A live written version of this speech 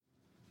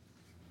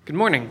Good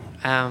morning.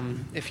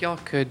 If y'all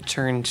could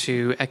turn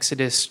to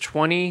Exodus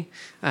 20,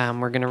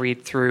 we're going to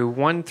read through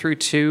 1 through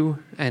 2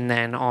 and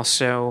then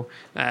also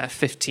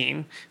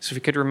 15. So if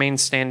you could remain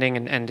standing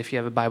and if you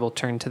have a Bible,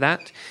 turn to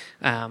that.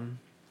 And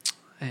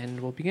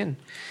we'll begin.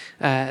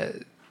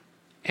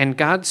 And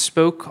God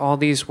spoke all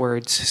these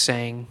words,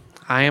 saying,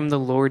 I am the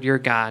Lord your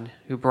God,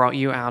 who brought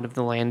you out of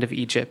the land of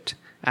Egypt,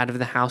 out of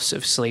the house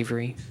of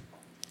slavery.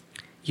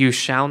 You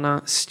shall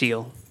not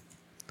steal.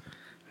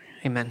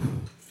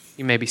 Amen.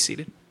 You may be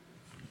seated.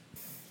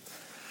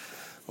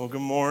 Well,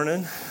 good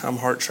morning. I'm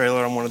Hart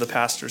Traylor. I'm one of the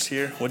pastors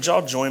here. Would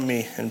y'all join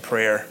me in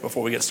prayer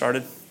before we get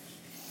started?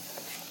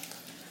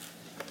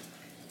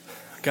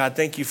 God,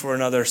 thank you for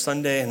another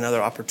Sunday, another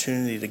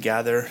opportunity to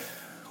gather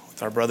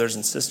with our brothers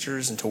and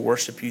sisters and to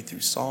worship you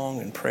through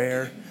song and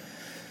prayer,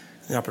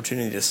 the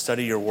opportunity to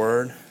study your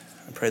word.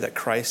 I pray that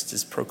Christ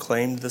is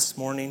proclaimed this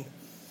morning.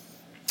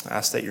 I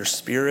ask that your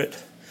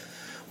Spirit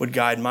would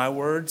guide my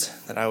words,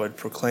 that I would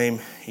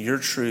proclaim your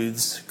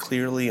truths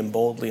clearly and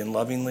boldly and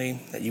lovingly,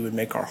 that you would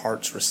make our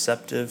hearts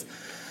receptive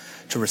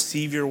to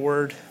receive your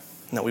word,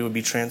 and that we would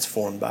be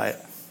transformed by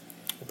it.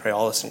 We pray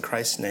all this in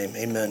Christ's name.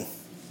 Amen.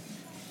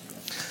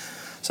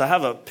 So I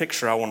have a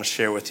picture I want to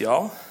share with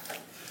y'all.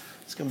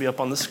 It's going to be up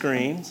on the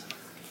screen.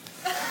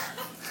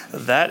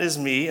 That is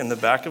me in the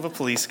back of a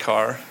police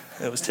car.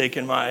 It was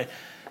taken my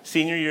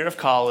senior year of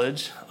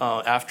college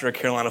after a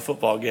Carolina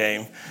football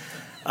game.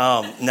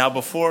 Now,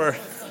 before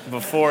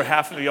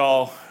half of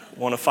y'all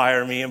want to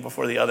fire me and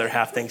before the other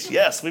half thinks,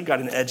 yes, we've got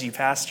an edgy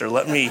pastor,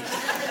 let me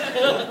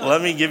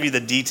give you the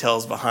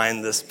details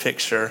behind this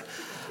picture.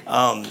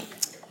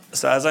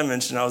 So as I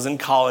mentioned, I was in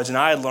college and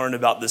I had learned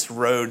about this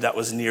road that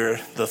was near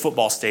the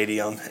football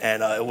stadium,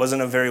 and it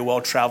wasn't a very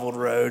well-traveled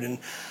road, and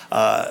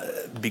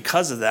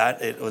because of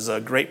that, it was a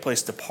great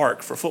place to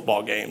park for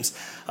football games.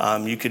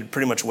 You could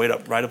pretty much wait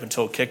right up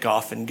until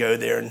kickoff and go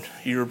there, and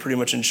you were pretty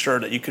much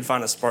ensured that you could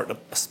find a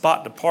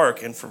spot to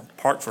park and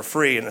park for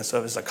free. And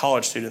so as a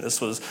college student,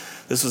 this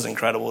was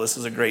incredible. This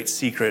is a great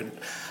secret,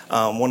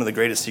 one of the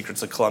greatest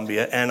secrets of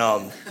Columbia.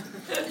 And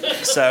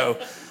so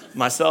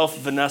myself,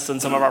 Vanessa,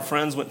 and some of our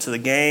friends went to the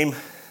game,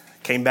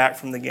 came back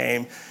from the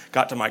game,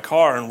 got to my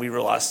car, and we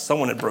realized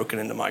someone had broken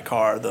into my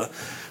car. The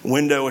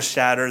window was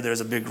shattered. There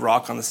was a big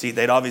rock on the seat.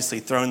 They'd obviously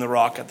thrown the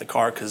rock at the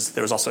car because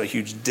there was also a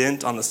huge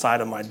dent on the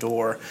side of my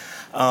door.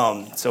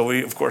 So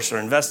we, of course, are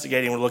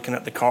investigating. We're looking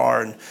at the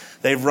car, and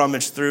they've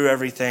rummaged through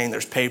everything.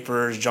 There's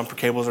papers, jumper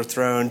cables are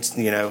thrown,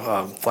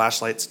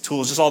 flashlights,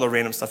 tools, just all the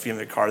random stuff you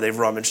have in the car. They've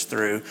rummaged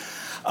through.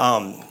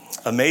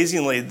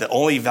 Amazingly, the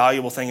only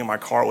valuable thing in my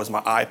car was my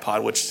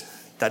iPod, which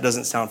that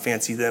doesn't sound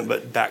fancy then,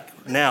 but back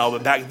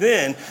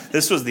then,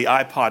 this was the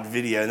iPod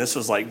video, and this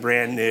was like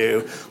brand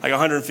new, like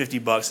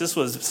 $150. This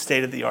was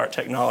state-of-the-art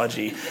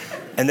technology,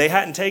 and they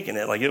hadn't taken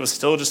it. Like, it was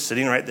still just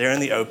sitting right there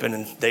in the open,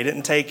 and they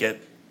didn't take it.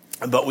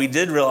 But we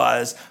did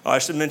realize, I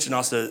should mention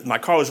also, my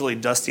car was really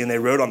dusty, and they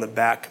wrote on the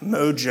back,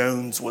 Mo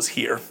Jones was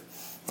here.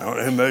 I don't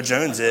know who Mo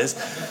Jones is,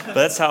 but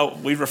that's how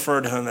we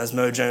refer to him, as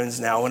Mo Jones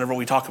now whenever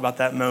we talk about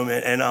that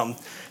moment. And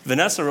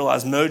Vanessa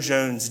realized Mo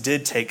Jones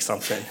did take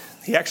something.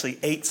 He actually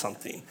ate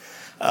something.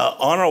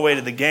 On our way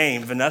to the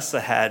game,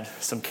 Vanessa had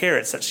some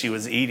carrots that she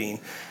was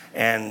eating,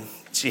 and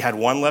she had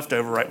one left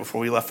over right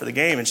before we left for the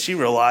game, and she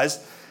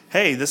realized,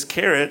 hey, this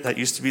carrot that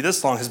used to be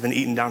this long has been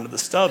eaten down to the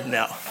stub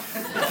now.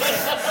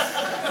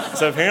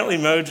 So apparently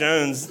Mo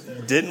Jones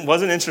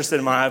wasn't interested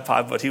in my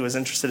iPod, but he was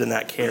interested in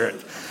that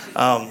carrot.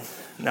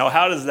 Now,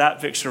 how does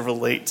that picture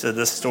relate to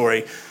this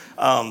story?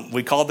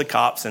 We called the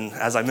cops, and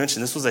as I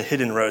mentioned, this was a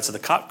hidden road, so the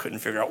cop couldn't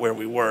figure out where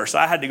we were. So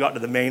I had to go out to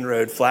the main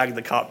road, flag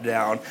the cop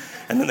down,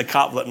 and then the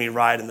cop let me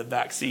ride in the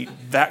back seat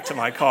back to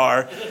my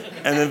car.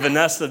 And then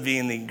Vanessa,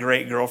 being the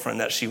great girlfriend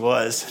that she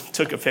was,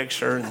 took a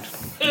picture and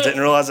didn't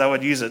realize I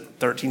would use it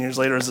 13 years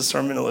later as a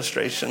sermon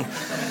illustration.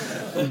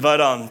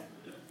 But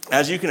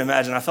as you can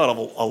imagine, I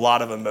felt a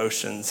lot of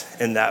emotions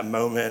in that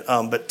moment.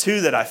 But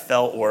two that I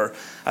felt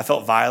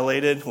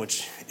violated,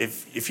 which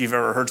if you've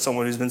ever heard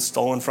someone who's been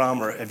stolen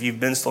from, or if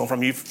you've been stolen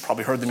from, you've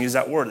probably heard them use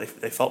that word.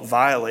 They felt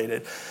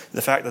violated.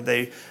 The fact that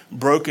they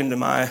broke into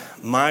my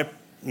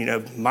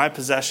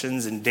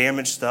possessions and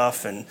damaged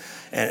stuff and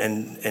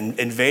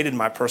invaded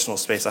my personal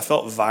space. I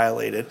felt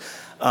violated.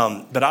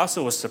 But I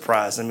also was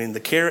surprised. I mean, the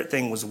carrot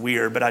thing was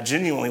weird, but I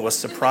genuinely was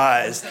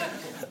surprised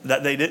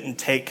that they didn't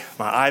take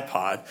my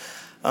iPod.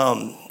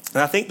 And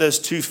I think those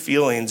two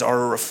feelings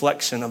are a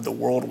reflection of the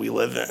world we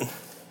live in.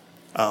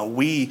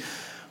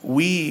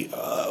 We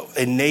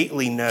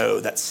innately know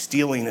that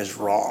stealing is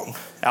wrong.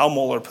 Al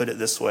Mohler put it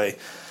this way: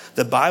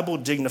 the Bible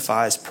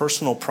dignifies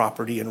personal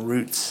property and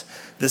roots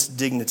this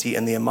dignity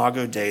in the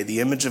Imago Dei, the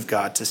image of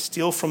God. To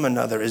steal from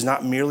another is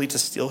not merely to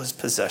steal his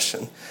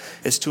possession.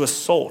 It's to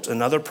assault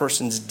another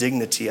person's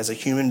dignity as a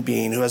human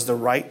being who has the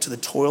right to the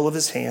toil of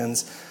his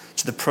hands,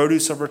 to the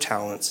produce of her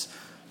talents,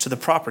 to the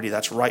property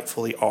that's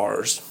rightfully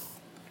ours.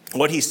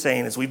 What he's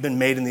saying is we've been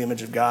made in the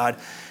image of God,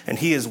 and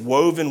he is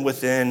woven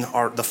within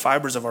the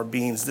fibers of our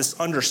beings this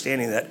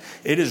understanding that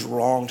it is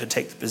wrong to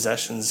take the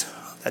possessions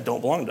that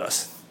don't belong to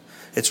us.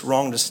 It's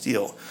wrong to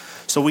steal.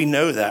 So we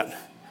know that.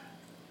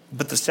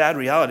 But the sad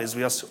reality is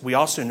we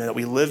also know that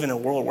we live in a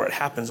world where it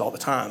happens all the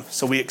time.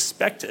 So we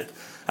expect it.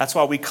 That's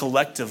why we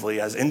collectively,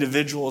 as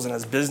individuals and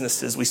as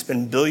businesses, we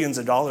spend billions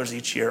of dollars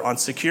each year on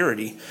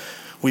security.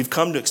 We've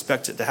come to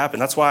expect it to happen.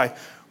 That's why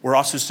we're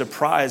also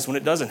surprised when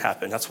it doesn't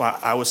happen. That's why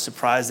I was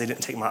surprised they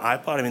didn't take my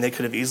iPod. I mean, they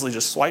could have easily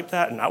just swiped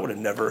that, and I would have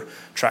never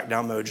tracked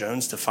down Mo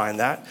Jones to find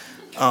that.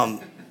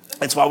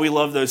 It's why we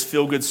love those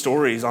feel-good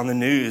stories on the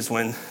news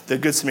when the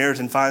Good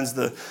Samaritan finds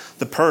the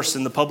purse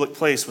in the public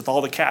place with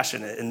all the cash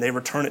in it, and they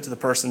return it to the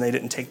person they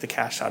didn't take the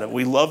cash out of.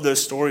 We love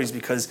those stories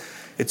because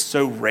it's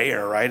so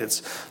rare, right?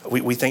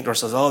 We think to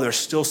ourselves, oh, there's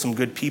still some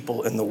good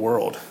people in the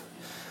world.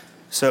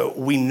 So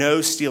we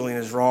know stealing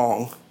is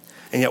wrong,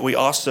 and yet we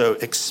also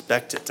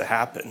expect it to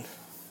happen.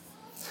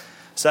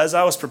 So as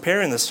I was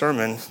preparing this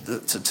sermon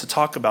to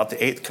talk about the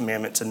 8th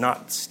commandment, to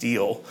not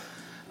steal,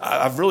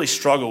 I've really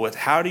struggled with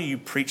how do you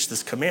preach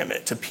this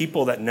commandment to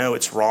people that know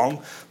it's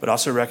wrong, but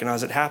also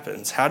recognize it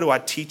happens? How do I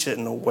teach it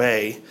in a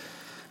way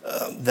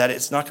that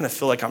it's not going to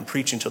feel like I'm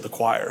preaching to the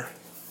choir?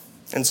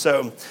 And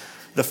so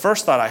the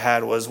first thought I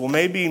had was, well,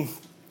 maybe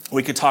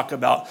we could talk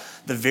about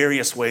the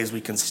various ways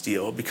we can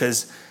steal,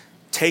 because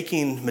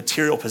taking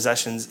material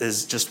possessions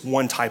is just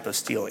one type of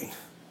stealing.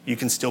 You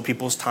can steal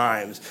people's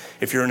times.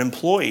 If you're an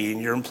employee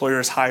and your employer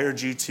has hired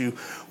you to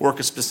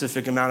work a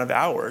specific amount of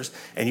hours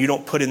and you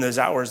don't put in those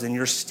hours, then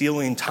you're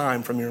stealing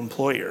time from your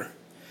employer.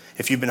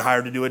 If you've been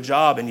hired to do a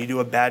job and you do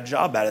a bad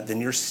job at it,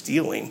 then you're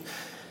stealing.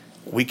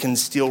 We can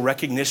steal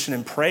recognition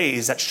and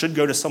praise that should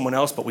go to someone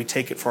else, but we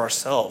take it for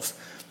ourselves.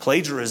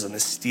 Plagiarism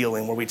is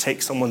stealing, where we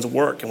take someone's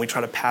work and we try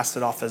to pass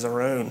it off as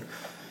our own.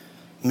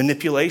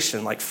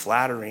 Manipulation, like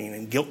flattering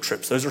and guilt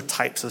trips, those are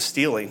types of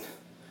stealing.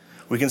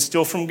 We can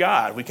steal from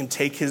God. We can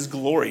take his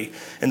glory.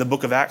 In the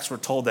book of Acts, we're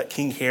told that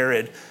King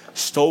Herod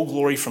stole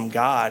glory from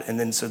God, and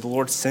then so the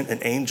Lord sent an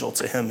angel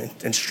to him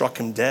and struck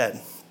him dead.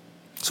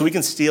 So we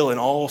can steal in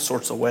all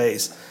sorts of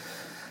ways.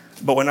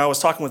 But when I was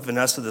talking with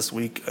Vanessa this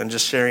week and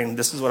just sharing,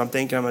 this is what I'm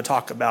thinking I'm going to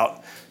talk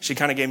about, she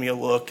kind of gave me a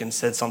look and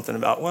said something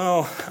about,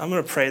 well, I'm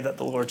going to pray that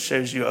the Lord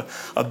shows you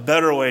a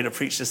better way to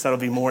preach this that'll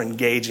be more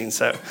engaging.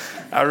 So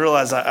I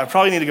realized I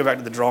probably need to go back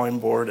to the drawing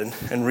board and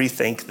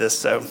rethink this.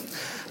 So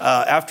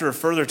after a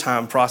further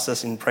time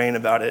processing and praying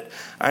about it,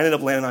 I ended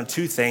up landing on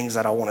 2 things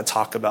that I want to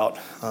talk about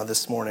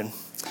this morning.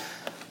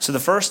 So the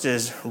first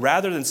is,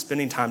 rather than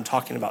spending time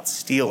talking about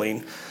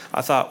stealing,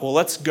 I thought, well,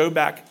 let's go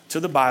back to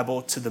the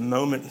Bible, to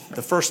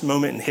the first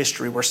moment in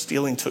history where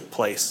stealing took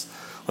place.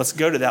 Let's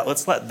go to that.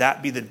 Let's let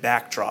that be the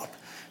backdrop,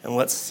 and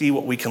let's see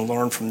what we can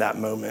learn from that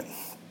moment.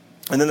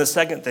 And then the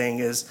second thing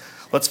is,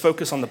 let's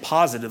focus on the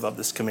positive of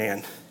this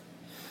command.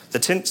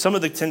 Some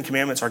of the 10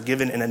 commandments are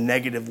given in a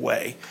negative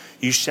way.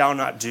 You shall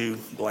not do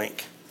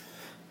blank.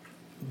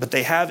 But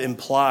they have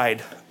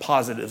implied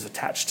positives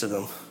attached to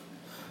them.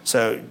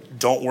 So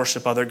don't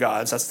worship other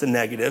gods. That's the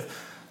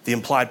negative. The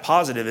implied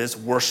positive is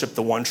worship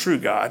the one true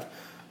God.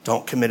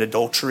 Don't commit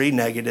adultery,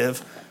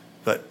 negative,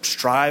 but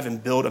strive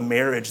and build a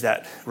marriage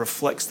that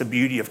reflects the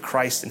beauty of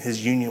Christ and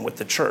his union with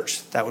the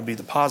church. That would be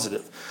the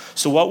positive.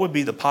 So what would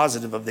be the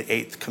positive of the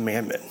 8th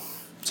commandment?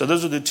 So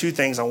those are the 2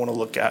 things I want to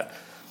look at.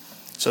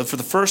 So for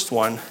the first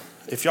one,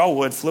 if y'all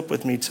would, flip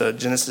with me to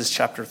Genesis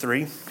chapter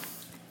 3.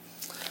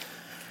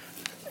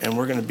 And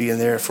we're going to be in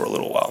there for a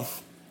little while.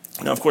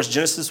 Now, of course,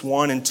 Genesis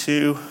 1 and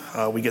 2,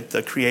 we get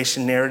the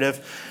creation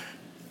narrative.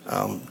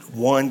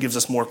 1 gives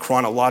us more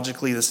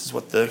chronologically, this is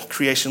what the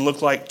creation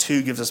looked like.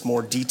 2 gives us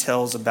more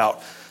details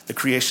about the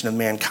creation of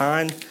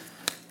mankind.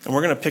 And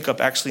we're going to pick up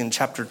actually in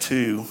chapter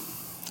 2,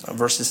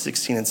 verses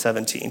 16 and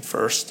 17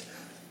 first.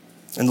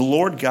 And the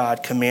Lord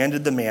God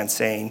commanded the man,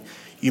 saying,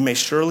 you may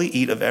surely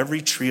eat of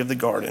every tree of the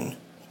garden,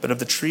 but of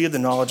the tree of the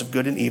knowledge of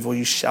good and evil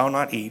you shall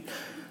not eat.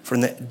 For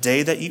in the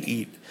day that you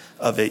eat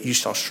of it, you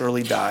shall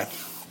surely die.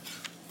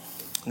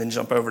 And then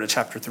jump over to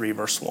chapter 3,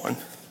 verse 1.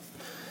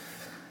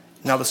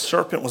 Now the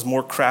serpent was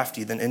more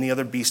crafty than any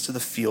other beast of the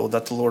field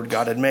that the Lord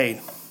God had made.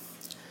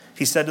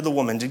 He said to the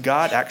woman, did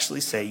God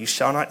actually say, you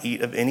shall not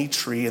eat of any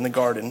tree in the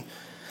garden?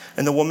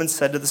 And the woman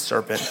said to the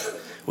serpent,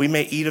 we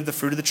may eat of the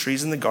fruit of the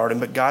trees in the garden,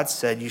 but God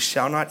said, you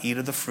shall not eat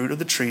of the fruit of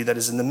the tree that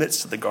is in the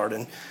midst of the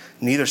garden,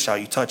 neither shall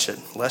you touch it,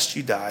 lest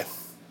you die.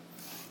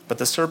 But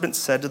the serpent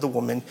said to the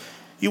woman,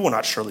 you will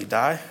not surely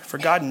die, for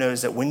God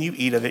knows that when you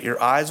eat of it,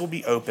 your eyes will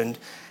be opened,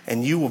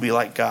 and you will be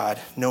like God,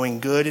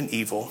 knowing good and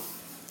evil.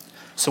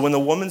 So when the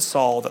woman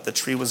saw that the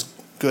tree was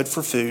good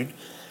for food,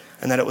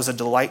 and that it was a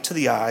delight to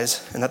the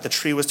eyes, and that the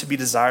tree was to be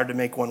desired to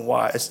make one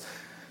wise,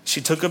 she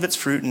took of its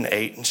fruit and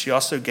ate, and she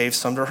also gave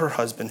some to her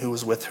husband who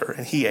was with her,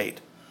 and he ate.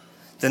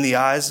 Then the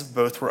eyes of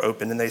both were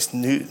opened, and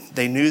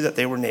they knew that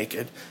they were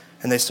naked,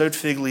 and they sewed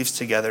fig leaves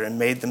together and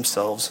made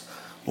themselves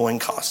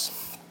loincloths.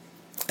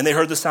 And they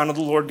heard the sound of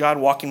the Lord God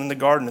walking in the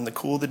garden in the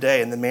cool of the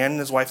day, and the man and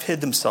his wife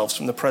hid themselves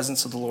from the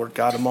presence of the Lord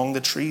God among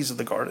the trees of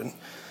the garden.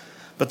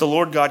 But the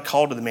Lord God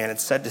called to the man and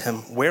said to him,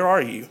 where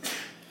are you?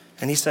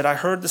 And he said, I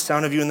heard the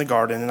sound of you in the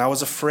garden, and I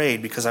was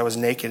afraid because I was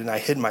naked, and I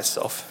hid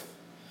myself.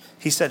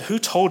 He said, who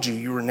told you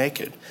you were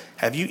naked?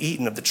 Have you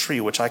eaten of the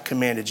tree which I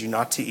commanded you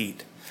not to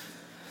eat?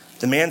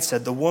 The man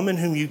said, "The woman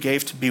whom you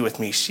gave to be with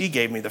me, she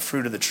gave me the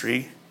fruit of the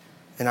tree,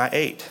 and I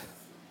ate."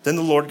 Then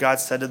the Lord God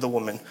said to the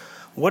woman,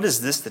 "What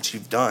is this that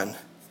you've done?"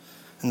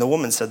 And the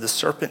woman said, "The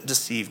serpent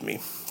deceived me,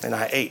 and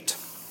I ate."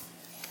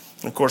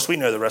 And of course, we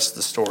know the rest of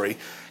the story.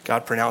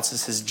 God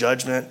pronounces his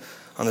judgment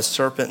on the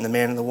serpent and the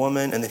man and the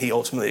woman, and then he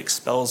ultimately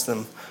expels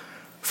them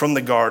from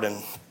the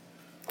garden.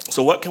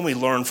 So what can we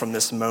learn from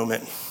this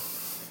moment?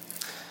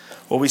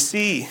 Well, we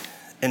see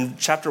in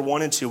chapter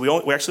 1 and 2,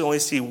 we actually only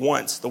see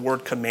once the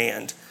word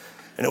command.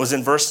 And it was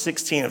in verse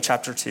 16 of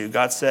chapter 2.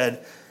 God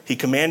said, he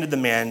commanded the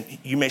man,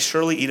 "You may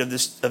surely eat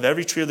of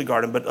every tree of the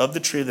garden, but of the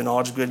tree of the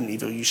knowledge of good and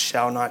evil you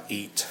shall not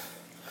eat."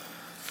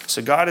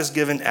 So God has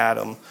given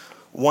Adam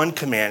one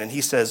command, and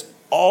he says,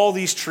 all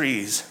these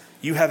trees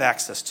you have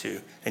access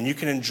to, and you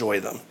can enjoy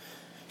them.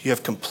 You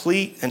have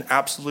complete and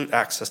absolute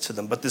access to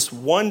them. But this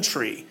one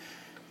tree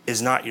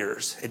is not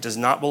yours. It does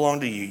not belong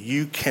to you.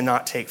 You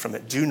cannot take from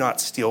it. Do not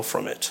steal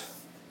from it.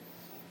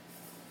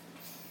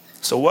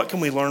 So what can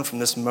we learn from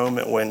this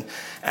moment when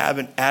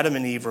Adam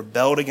and Eve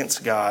rebelled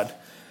against God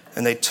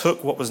and they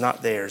took what was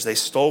not theirs? They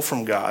stole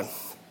from God.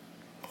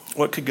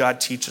 What could God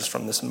teach us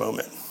from this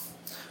moment?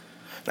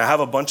 Now, I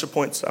have a bunch of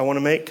points I want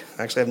to make.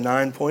 I actually have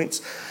 9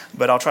 points,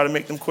 but I'll try to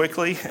make them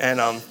quickly. And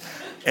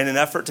in an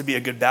effort to be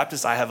a good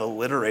Baptist, I have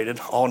alliterated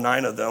all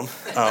 9 of them.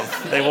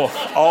 They will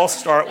all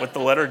start with the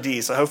letter D,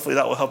 so hopefully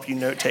that will help you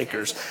note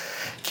takers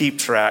keep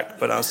track.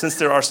 But since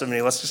there are so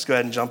many, let's just go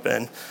ahead and jump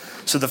in.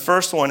 So the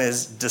first one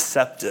is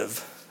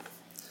deceptive.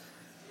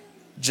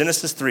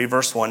 Genesis 3,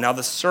 verse 1. Now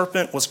the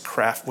serpent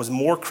was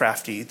more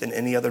crafty than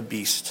any other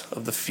beast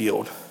of the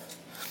field.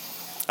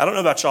 I don't know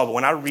about y'all, but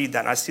when I read that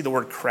and I see the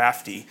word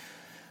crafty,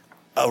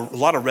 a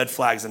lot of red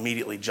flags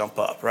immediately jump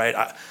up, right?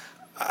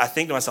 I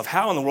think to myself,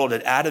 how in the world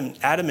did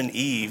Adam and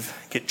Eve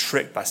get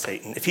tricked by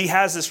Satan? If he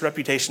has this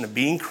reputation of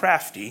being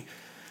crafty,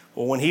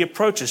 well, when he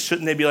approaches,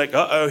 shouldn't they be like,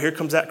 uh-oh, here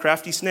comes that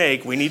crafty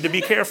snake. We need to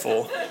be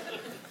careful.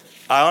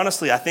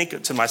 I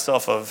think to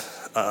myself of,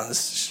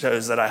 this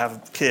shows that I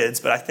have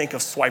kids, but I think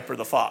of Swiper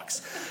the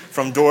Fox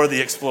from Dora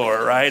the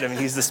Explorer, right? I mean,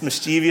 he's this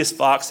mischievous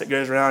fox that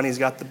goes around. He's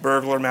got the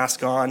burglar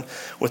mask on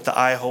with the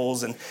eye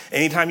holes. And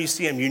anytime you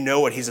see him, you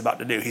know what he's about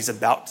to do. He's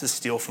about to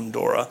steal from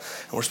Dora.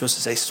 And we're supposed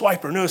to say,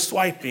 "Swiper, no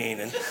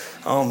swiping." And,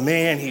 oh,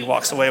 man, he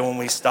walks away when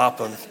we stop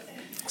him.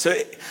 So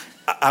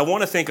I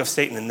want to think of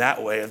Satan in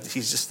that way.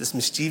 He's just this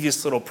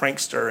mischievous little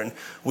prankster, and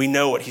we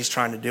know what he's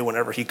trying to do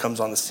whenever he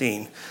comes on the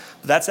scene.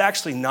 But that's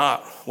actually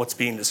not what's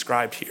being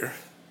described here.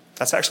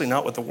 That's actually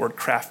not what the word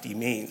crafty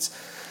means.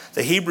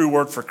 The Hebrew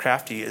word for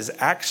crafty is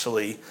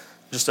actually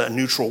just a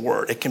neutral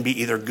word. It can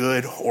be either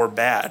good or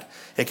bad.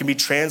 It can be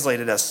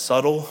translated as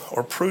subtle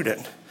or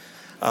prudent.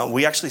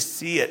 We actually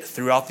see it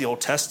throughout the Old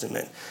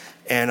Testament.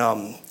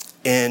 And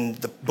in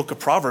the book of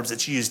Proverbs,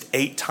 it's used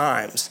 8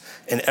 times.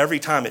 And every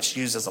time it's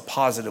used as a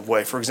positive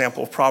way. For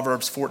example,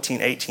 Proverbs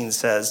 14:18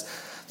 says,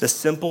 "The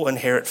simple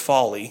inherit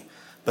folly,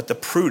 but the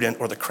prudent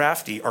or the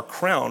crafty are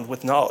crowned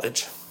with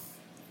knowledge."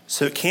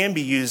 So it can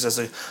be used as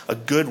a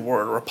good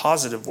word or a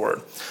positive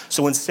word.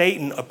 So when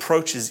Satan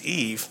approaches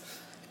Eve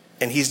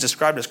and he's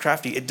described as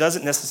crafty, it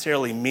doesn't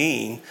necessarily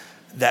mean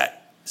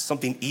that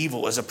something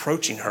evil is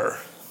approaching her.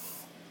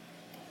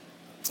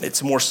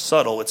 It's more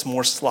subtle. It's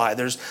more sly.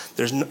 There's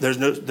no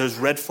those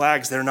red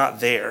flags. They're not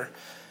there.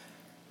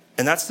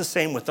 And that's the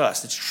same with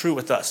us. It's true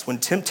with us. When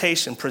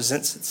temptation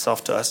presents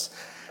itself to us,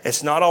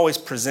 it's not always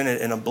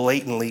presented in a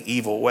blatantly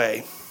evil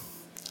way.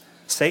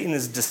 Satan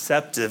is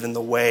deceptive in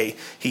the way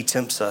he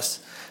tempts us.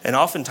 And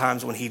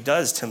oftentimes when he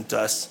does tempt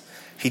us,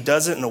 he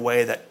does it in a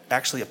way that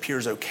actually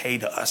appears okay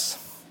to us.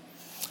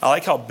 I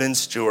like how Ben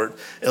Stewart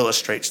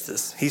illustrates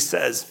this. He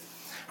says,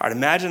 all right,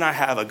 imagine I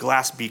have a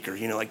glass beaker,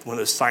 like one of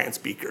those science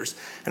beakers,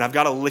 and I've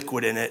got a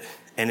liquid in it,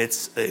 and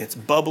it's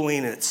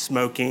bubbling and it's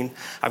smoking.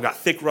 I've got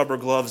thick rubber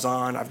gloves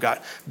on. I've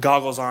got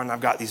goggles on. I've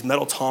got these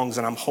metal tongs,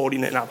 and I'm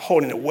holding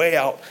it way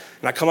out.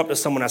 And I come up to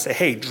someone and I say,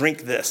 "Hey,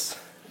 drink this."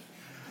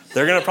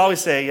 They're going to probably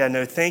say, "Yeah,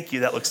 no, thank you.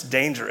 That looks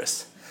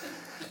dangerous."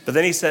 But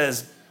then he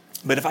says,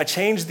 but if I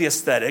change the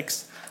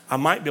aesthetics, I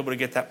might be able to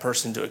get that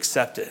person to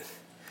accept it.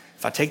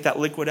 If I take that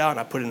liquid out and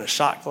I put it in a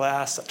shot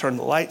glass, I turn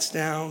the lights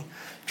down,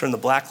 turn the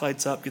black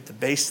lights up, get the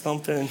bass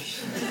thumping,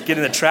 get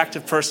an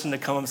attractive person to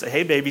come and say,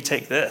 "Hey, baby,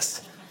 take this."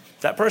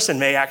 That person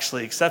may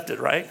actually accept it,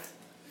 right?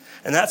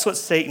 And that's what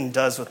Satan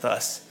does with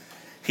us.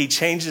 He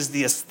changes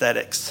the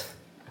aesthetics.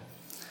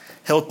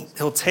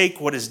 He'll take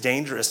what is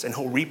dangerous and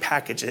he'll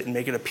repackage it and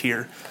make it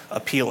appear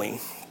appealing.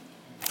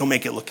 He'll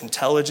make it look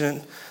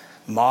intelligent,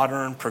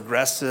 modern,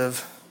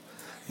 progressive,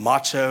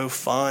 macho,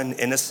 fun,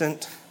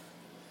 innocent.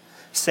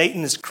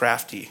 Satan is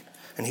crafty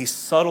and he's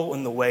subtle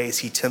in the ways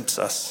he tempts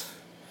us.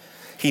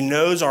 He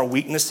knows our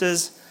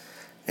weaknesses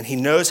and he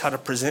knows how to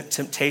present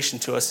temptation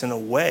to us in a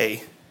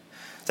way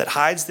that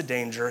hides the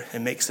danger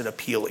and makes it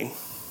appealing.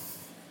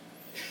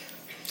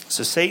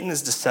 So Satan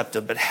is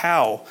deceptive, but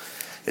how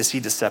is he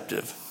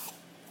deceptive?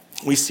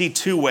 We see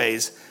 2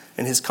 ways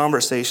in his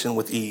conversation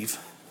with Eve.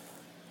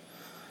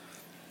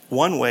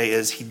 One way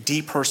is he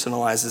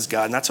depersonalizes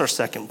God, and that's our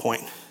second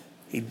point.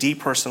 He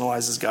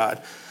depersonalizes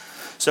God.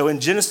 So in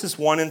Genesis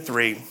 1 and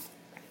 3,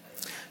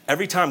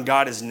 Every time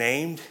God is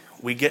named,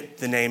 we get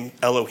the name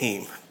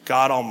Elohim,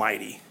 God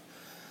Almighty.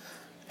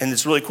 And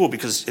it's really cool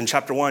because in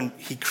chapter 1,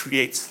 he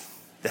creates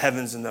the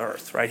heavens and the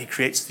earth, right? He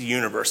creates the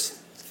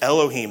universe.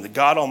 Elohim, the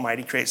God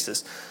Almighty, creates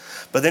this.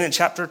 But then in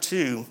chapter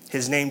 2,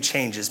 his name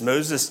changes.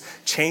 Moses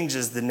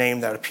changes the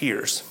name that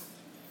appears.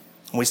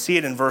 And we see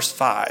it in verse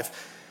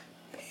 5.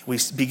 We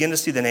begin to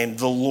see the name,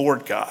 the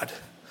Lord God.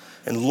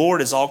 And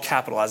Lord is all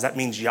capitalized. That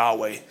means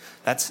Yahweh.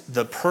 That's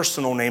the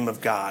personal name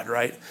of God,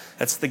 right?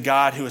 That's the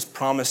God who has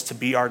promised to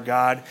be our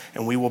God,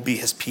 and we will be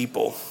his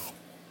people.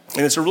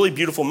 And it's a really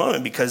beautiful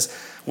moment because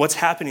what's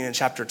happening in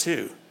chapter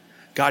 2?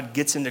 God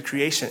gets into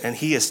creation, and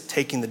he is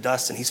taking the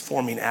dust, and he's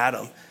forming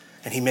Adam,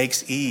 and he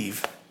makes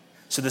Eve.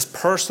 So this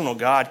personal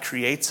God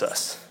creates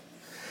us.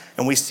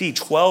 And we see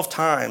 12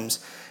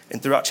 times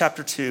and throughout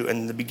chapter 2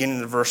 and the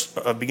beginning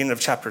of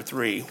chapter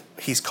 3,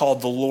 he's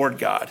called the Lord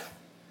God.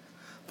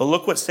 But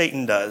look what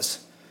Satan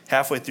does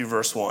halfway through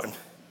verse 1.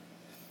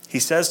 He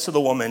says to the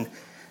woman,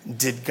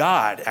 did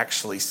God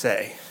actually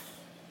say?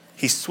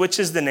 He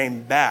switches the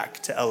name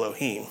back to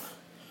Elohim.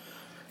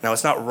 Now,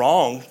 it's not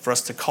wrong for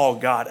us to call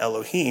God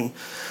Elohim,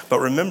 but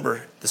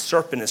remember, the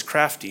serpent is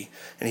crafty,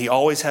 and he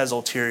always has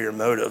ulterior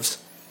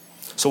motives.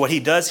 So what he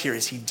does here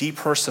is he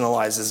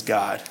depersonalizes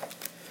God.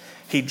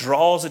 He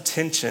draws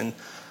attention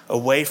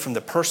away from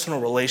the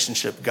personal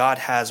relationship God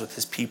has with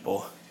his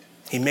people.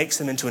 He makes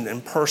him into an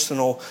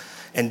impersonal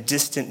and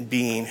distant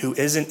being who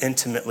isn't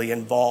intimately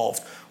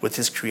involved with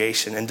his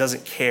creation and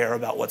doesn't care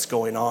about what's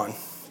going on.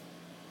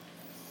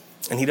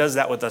 And he does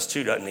that with us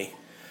too, doesn't he?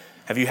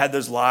 Have you had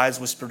those lies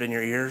whispered in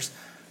your ears?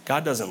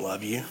 God doesn't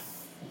love you.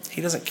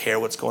 He doesn't care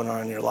what's going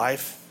on in your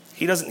life.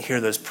 He doesn't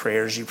hear those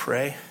prayers you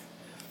pray.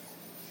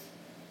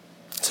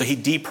 So he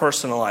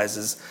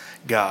depersonalizes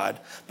God,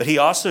 but he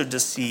also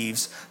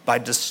deceives by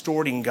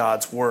distorting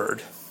God's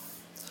word.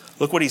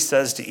 Look what he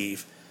says to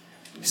Eve.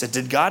 He said,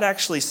 did God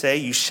actually say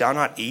you shall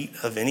not eat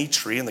of any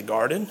tree in the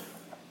garden?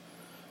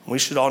 We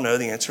should all know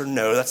the answer.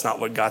 No, that's not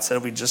what God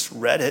said. We just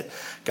read it.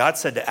 God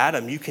said to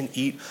Adam, you can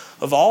eat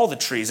of all the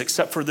trees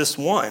except for this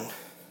one.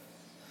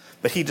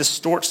 But he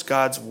distorts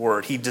God's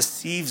word. He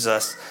deceives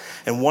us.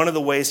 And one of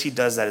the ways he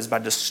does that is by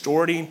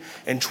distorting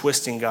and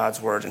twisting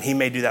God's word. And he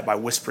may do that by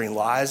whispering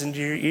lies into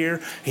your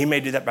ear. He may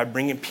do that by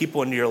bringing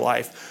people into your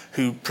life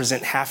who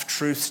present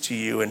half-truths to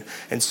you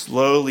and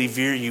slowly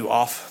veer you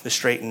off the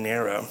straight and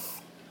narrow.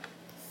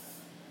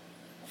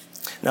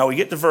 Now we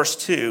get to verse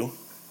 2.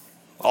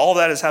 All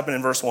that has happened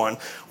in verse 1.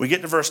 We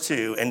get to verse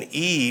 2, and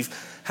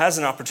Eve has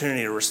an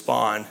opportunity to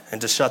respond and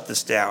to shut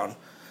this down.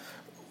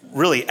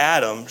 Really,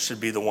 Adam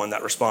should be the one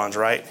that responds,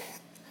 right?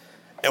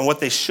 And what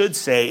they should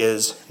say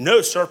is,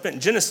 no,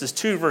 serpent. Genesis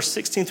 2, verse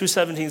 16 through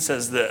 17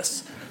 says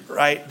this,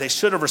 right? They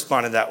should have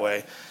responded that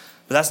way.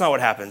 But that's not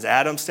what happens.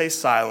 Adam stays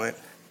silent,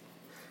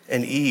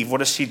 and Eve, what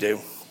does she do?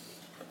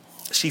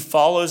 She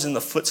follows in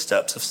the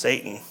footsteps of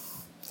Satan.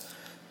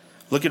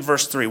 Look at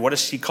verse 3. What does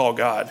she call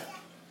God?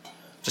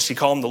 Does she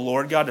call him the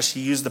Lord God? Does she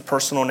use the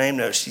personal name?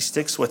 No, she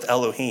sticks with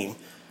Elohim.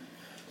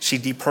 She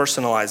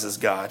depersonalizes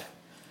God.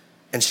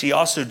 And she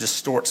also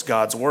distorts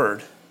God's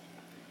word.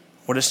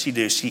 What does she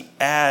do? She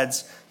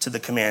adds to the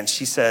command.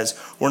 She says,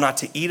 we're not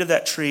to eat of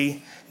that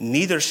tree,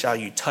 neither shall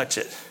you touch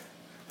it.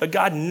 But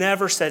God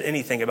never said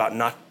anything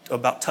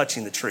about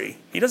touching the tree.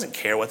 He doesn't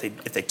care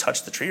if they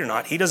touch the tree or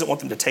not. He doesn't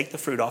want them to take the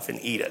fruit off and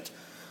eat it.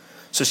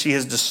 So she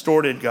has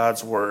distorted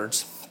God's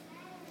words.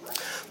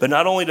 But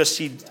not only does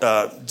she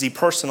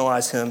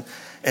depersonalize him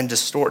and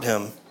distort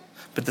him,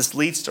 but this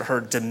leads to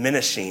her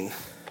diminishing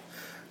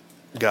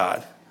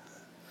God.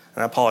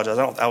 And I apologize.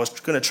 I was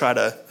going to try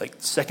to,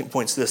 second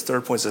point's this,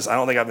 third point's this. I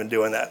don't think I've been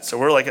doing that. So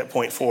we're at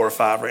point 4 or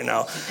 5 right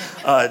now.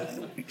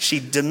 She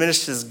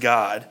diminishes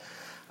God.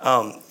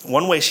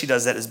 One way she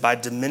does that is by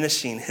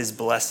diminishing his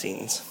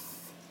blessings.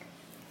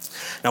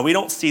 Now, we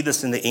don't see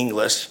this in the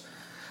English.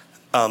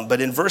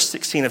 But in verse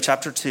 16 of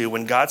chapter 2,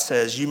 when God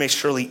says, you may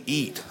surely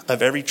eat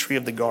of every tree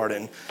of the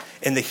garden,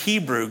 in the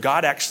Hebrew,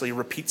 God actually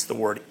repeats the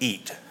word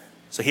eat.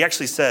 So he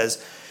actually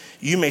says,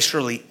 you may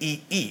surely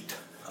eat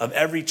of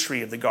every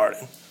tree of the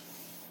garden.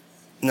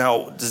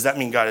 Now, does that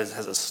mean God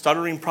has a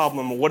stuttering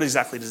problem? What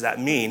exactly does that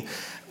mean?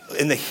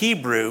 In the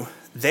Hebrew,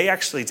 they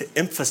actually, to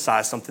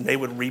emphasize something, they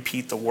would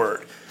repeat the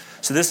word.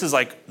 So this is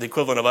like the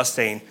equivalent of us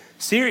saying,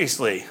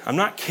 seriously, I'm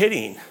not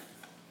kidding.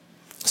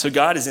 So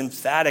God is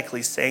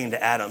emphatically saying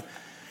to Adam,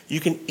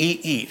 you can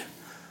eat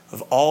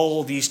of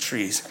all these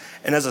trees.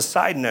 And as a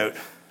side note,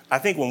 I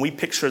think when we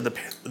picture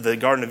the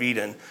Garden of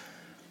Eden,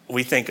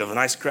 we think of a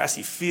nice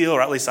grassy field,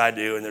 or at least I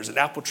do, and there's an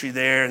apple tree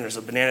there, and there's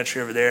a banana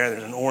tree over there, and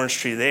there's an orange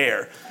tree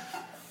there.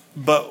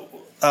 But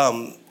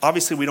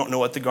obviously we don't know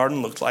what the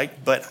garden looked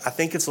like, but I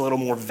think it's a little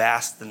more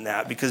vast than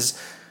that,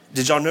 because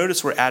did y'all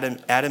notice where Adam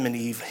and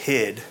Eve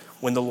hid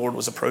when the Lord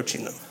was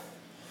approaching them?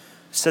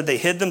 It said they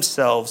hid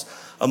themselves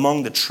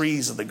among the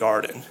trees of the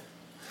garden.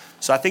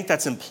 So I think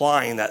that's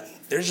implying that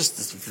there's just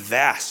this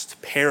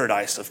vast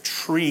paradise of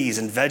trees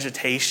and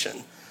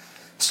vegetation,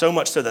 so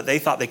much so that they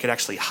thought they could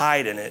actually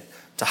hide in it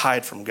to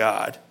hide from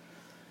God.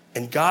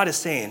 And God is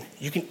saying,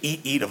 you can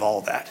eat of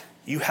all that.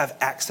 You have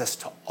access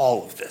to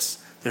all of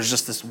this. There's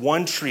just this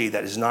one tree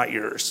that is not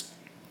yours.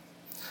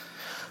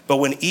 But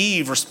when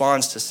Eve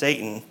responds to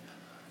Satan,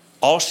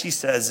 all she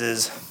says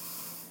is,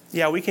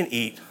 yeah, we can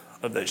eat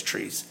of those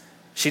trees.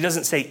 She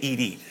doesn't say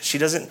eat. She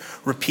doesn't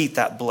repeat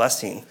that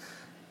blessing.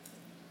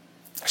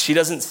 She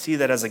doesn't see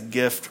that as a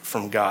gift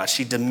from God.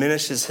 She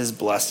diminishes his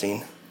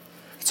blessing.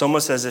 It's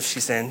almost as if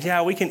she's saying,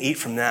 yeah, we can eat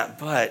from that,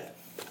 but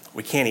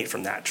we can't eat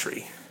from that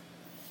tree.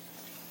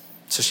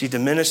 So she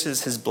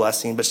diminishes his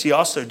blessing, but she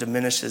also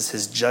diminishes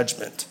his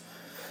judgment.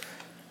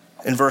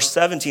 In verse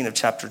 17 of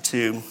chapter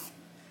 2,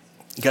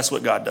 guess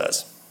what God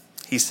does?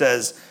 He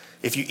says,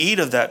 if you eat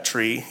of that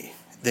tree,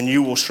 then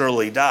you will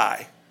surely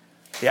die.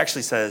 He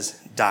actually says,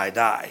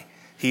 die.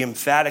 He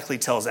emphatically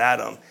tells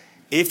Adam,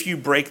 if you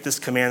break this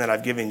command that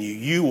I've given you,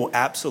 you will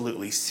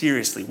absolutely,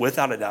 seriously,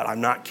 without a doubt,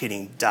 I'm not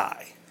kidding,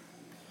 die.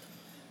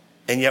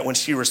 And yet when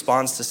she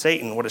responds to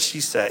Satan, what does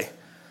she say?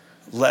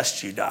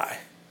 Lest you die.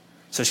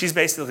 So she's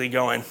basically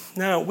going,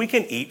 no, we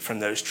can eat from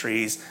those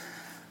trees,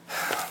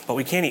 but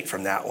we can't eat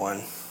from that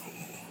one.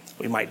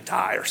 We might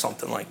die or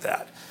something like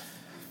that.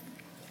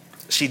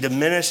 She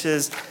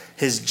diminishes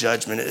his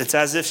judgment. It's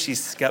as if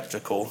she's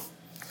skeptical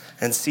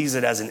and sees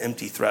it as an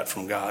empty threat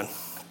from God.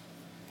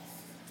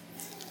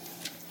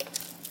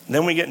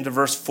 Then we get into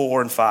verse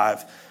 4 and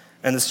 5,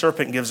 and the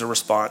serpent gives a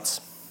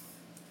response.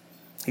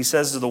 He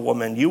says to the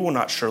woman, you will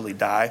not surely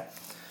die.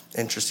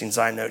 Interesting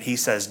side note, he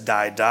says,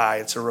 die.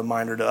 It's a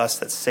reminder to us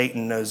that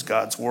Satan knows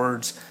God's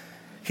words.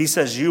 He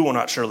says, you will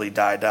not surely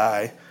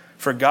die.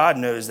 For God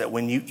knows that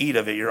when you eat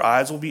of it, your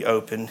eyes will be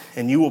open,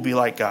 and you will be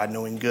like God,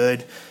 knowing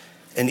good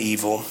and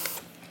evil.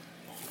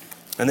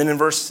 And then in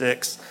verse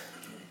 6,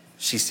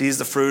 she sees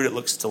the fruit. It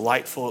looks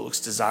delightful. It looks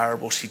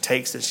desirable. She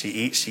takes it. She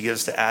eats. She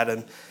gives to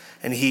Adam,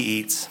 and he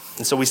eats.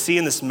 And so we see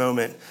in this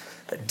moment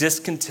that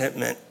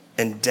discontentment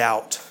and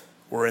doubt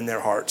were in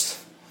their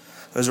hearts.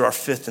 Those are our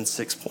 5th and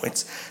 6th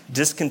points.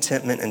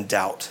 Discontentment and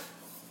doubt.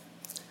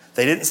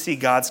 They didn't see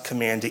God's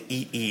command to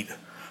eat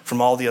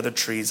from all the other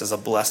trees as a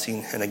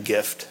blessing and a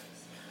gift.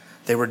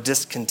 They were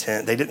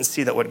discontent. They didn't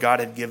see that what God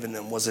had given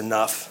them was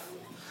enough.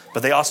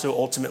 But they also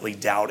ultimately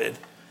doubted.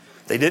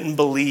 They didn't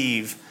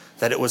believe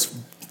that it was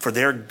for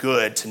their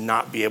good to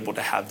not be able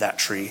to have that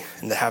tree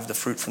and to have the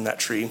fruit from that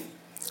tree.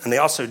 And they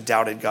also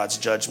doubted God's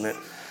judgment.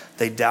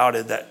 They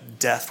doubted that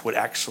death would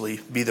actually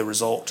be the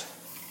result.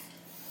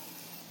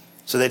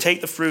 So they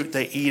take the fruit,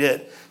 they eat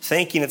it,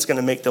 thinking it's going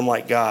to make them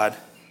like God,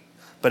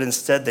 but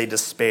instead they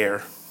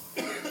despair.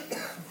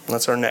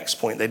 That's our next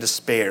point. They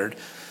despaired.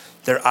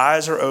 Their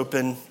eyes are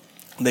open.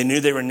 They knew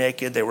they were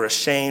naked. They were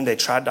ashamed. They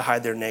tried to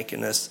hide their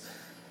nakedness.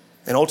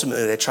 And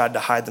ultimately, they tried to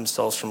hide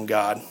themselves from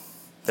God.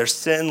 Their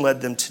sin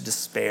led them to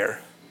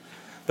despair.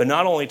 But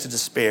not only to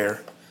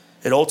despair,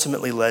 it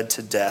ultimately led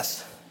to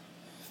death.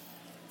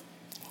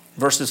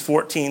 Verses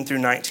 14 through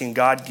 19,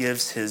 God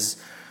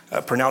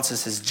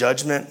pronounces his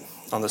judgment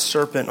on the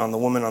serpent, on the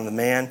woman, on the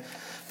man.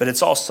 But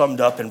it's all summed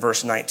up in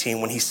verse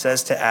 19 when he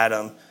says to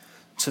Adam,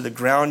 to the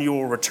ground you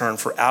will return,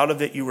 for out of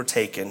it you were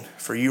taken,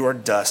 for you are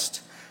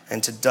dust,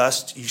 and to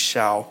dust you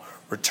shall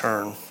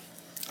return.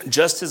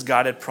 Just as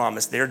God had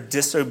promised, their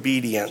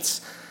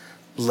disobedience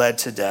led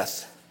to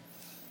death.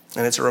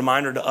 And it's a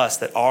reminder to us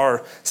that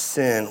our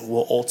sin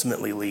will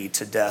ultimately lead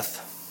to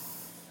death.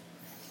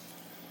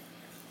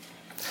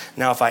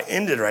 Now, if I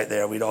ended right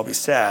there, we'd all be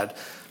sad.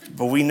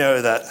 But we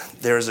know that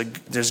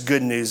there's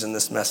good news in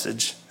this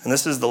message. And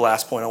this is the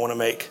last point I want to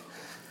make.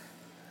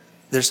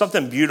 There's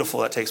something beautiful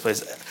that takes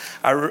place.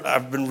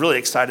 I've been really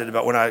excited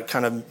about when I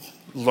kind of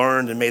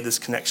learned and made this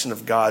connection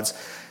of God's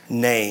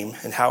name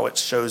and how it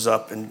shows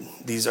up in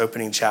these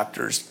opening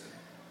chapters.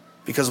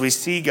 Because we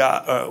see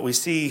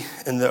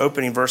in the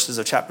opening verses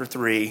of chapter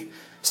 3,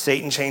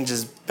 Satan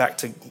changes back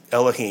to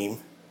Elohim.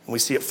 And we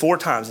see it 4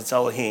 times, it's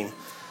Elohim.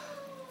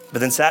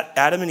 But then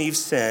Adam and Eve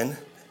sin.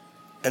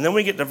 And then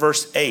we get to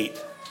verse 8.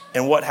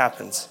 And what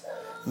happens?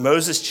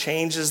 Moses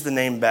changes the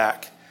name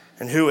back.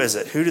 And who is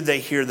it? Who did they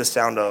hear the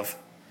sound of?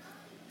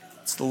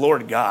 It's the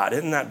Lord God.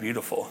 Isn't that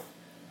beautiful?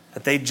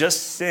 That they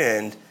just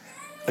sinned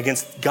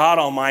against God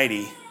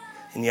Almighty,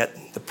 and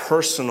yet the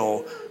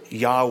personal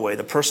Yahweh,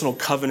 the personal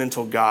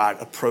covenantal God,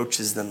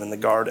 approaches them in the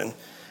garden.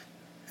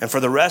 And for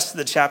the rest of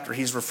the chapter,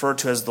 he's referred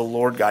to as the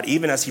Lord God,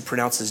 even as he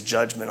pronounces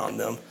judgment on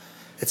them.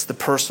 It's the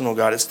personal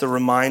God. It's the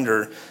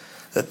reminder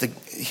that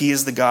he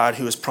is the God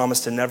who has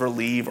promised to never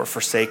leave or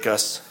forsake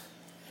us.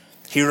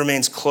 He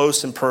remains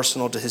close and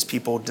personal to his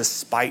people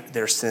despite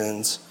their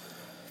sins.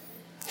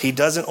 He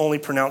doesn't only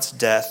pronounce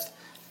death,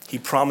 he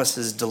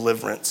promises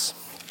deliverance.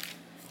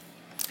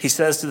 He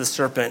says to the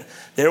serpent,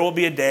 there will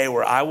be a day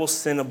where I will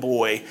send a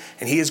boy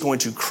and he is going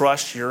to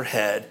crush your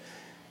head.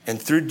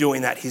 And through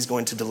doing that, he's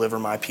going to deliver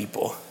my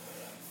people.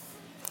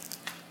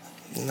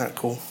 Isn't that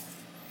cool?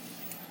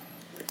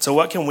 So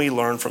what can we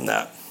learn from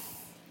that?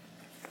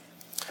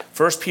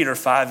 1 Peter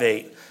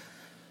 5:8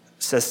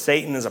 says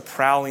Satan is a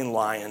prowling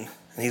lion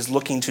and he's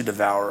looking to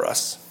devour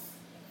us.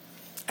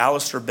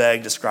 Alistair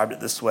Begg described it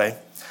this way: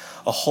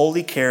 a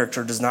holy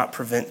character does not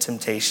prevent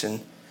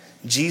temptation.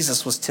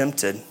 Jesus was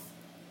tempted.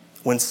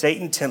 When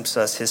Satan tempts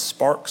us, his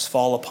sparks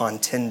fall upon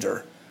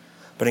tinder,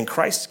 But in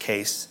Christ's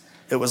case,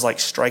 it was like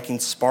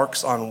striking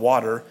sparks on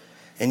water,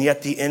 and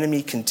yet the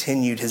enemy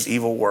continued his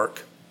evil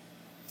work.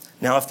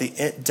 Now, if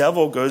the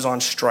devil goes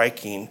on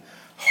striking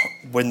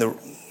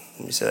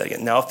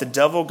Now, if the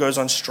devil goes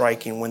on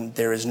striking when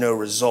there is no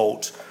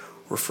result,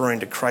 referring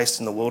to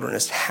Christ in the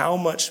wilderness, how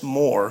much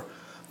more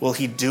will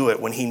he do it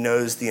when he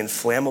knows the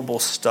inflammable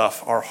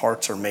stuff our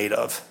hearts are made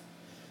of?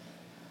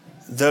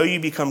 Though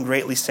you become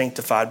greatly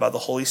sanctified by the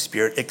Holy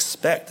Spirit,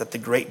 expect that the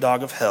great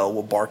dog of hell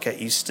will bark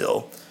at you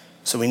still.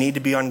 So we need to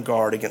be on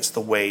guard against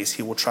the ways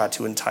he will try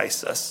to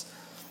entice us.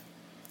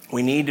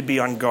 We need to be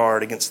on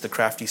guard against the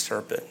crafty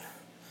serpent.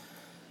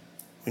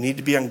 We need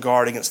to be on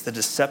guard against the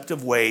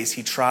deceptive ways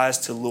he tries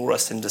to lure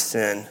us into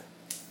sin.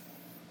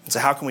 And so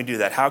how can we do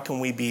that? How can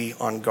we be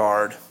on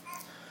guard?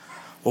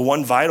 Well,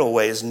 one vital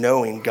way is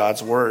knowing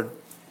God's word.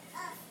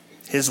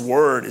 His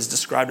word is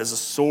described as a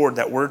sword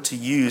that we're to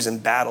use in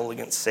battle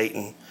against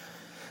Satan.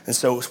 And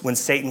so when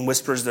Satan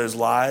whispers those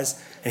lies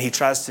and he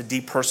tries to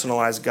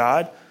depersonalize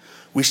God,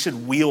 we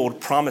should wield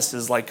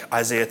promises like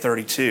Isaiah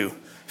 32.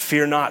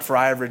 Fear not, for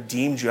I have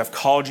redeemed you. I've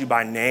called you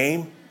by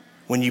name.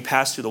 When you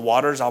pass through the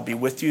waters, I'll be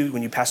with you.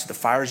 When you pass through the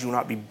fires, you will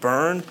not be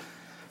burned.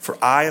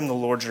 For I am the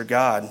Lord your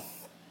God.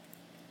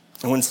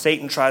 And when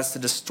Satan tries to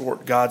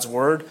distort God's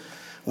word,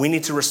 we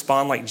need to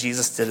respond like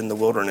Jesus did in the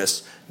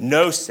wilderness.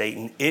 No,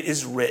 Satan, it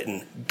is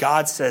written.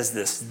 God says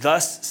this.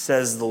 Thus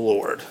says the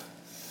Lord.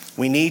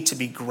 We need to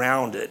be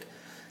grounded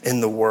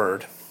in the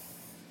word.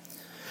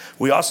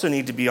 We also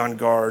need to be on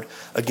guard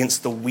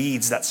against the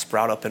weeds that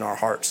sprout up in our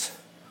hearts.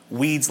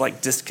 Weeds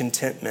like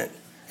discontentment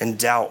and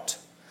doubt.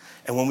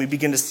 And when we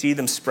begin to see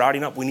them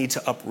sprouting up, we need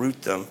to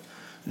uproot them.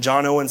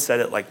 John Owen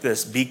said it like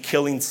this: be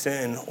killing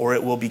sin or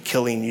it will be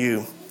killing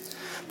you.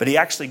 But he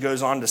actually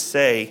goes on to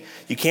say,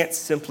 you can't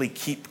simply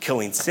keep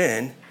killing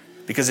sin,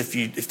 because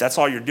if that's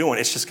all you're doing,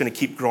 it's just going to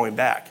keep growing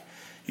back.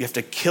 You have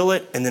to kill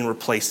it and then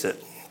replace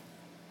it.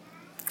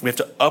 We have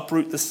to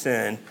uproot the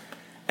sin,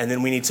 and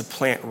then we need to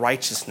plant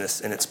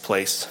righteousness in its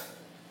place.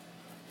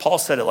 Paul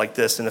said it like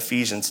this in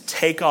Ephesians: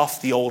 take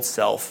off the old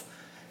self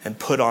and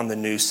put on the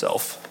new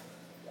self.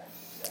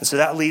 And so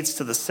that leads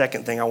to the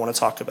second thing I want to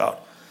talk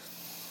about.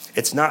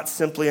 It's not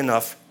simply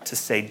enough to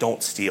say,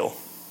 don't steal.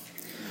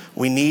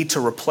 We need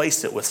to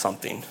replace it with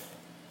something.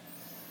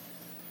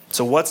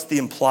 So what's the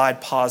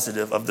implied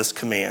positive of this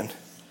command?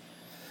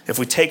 If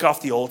we take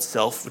off the old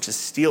self, which is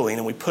stealing,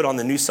 and we put on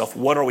the new self,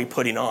 what are we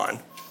putting on?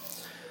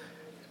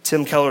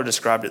 Tim Keller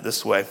described it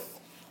this way: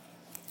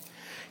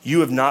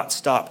 you have not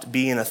stopped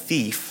being a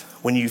thief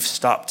when you've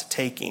stopped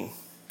taking.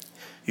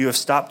 You have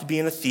stopped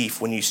being a thief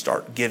when you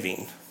start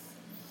giving.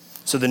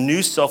 So the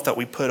new self that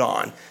we put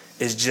on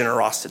is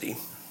generosity.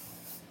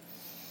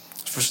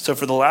 So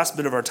for the last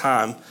bit of our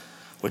time,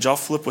 would y'all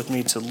flip with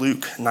me to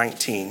Luke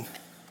 19?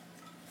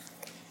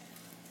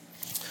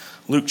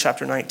 Luke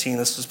chapter 19.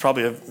 This is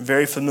probably a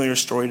very familiar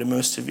story to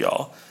most of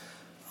y'all.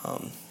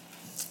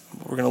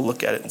 We're going to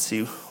look at it and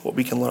see what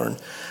we can learn.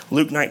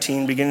 Luke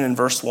 19, beginning in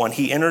verse 1.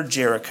 He entered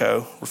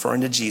Jericho,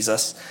 referring to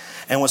Jesus,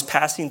 and was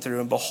passing through.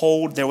 And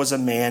behold, there was a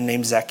man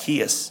named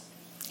Zacchaeus.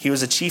 He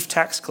was a chief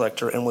tax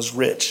collector and was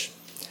rich.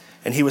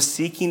 And he was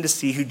seeking to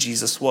see who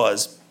Jesus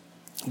was.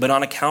 But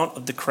on account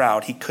of the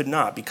crowd, he could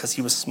not, because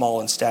he was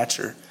small in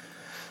stature.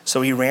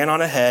 So he ran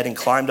on ahead and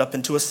climbed up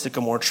into a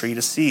sycamore tree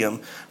to see him,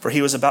 for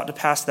he was about to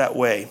pass that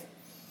way.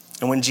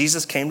 And when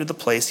Jesus came to the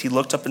place, he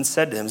looked up and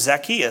said to him,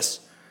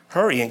 Zacchaeus,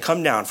 hurry and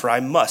come down, for I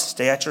must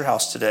stay at your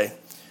house today.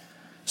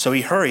 So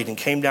he hurried and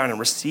came down and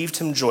received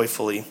him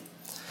joyfully.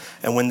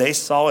 And when they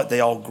saw it,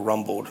 they all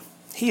grumbled.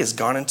 He has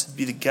gone in to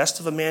be the guest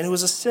of a man who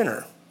is a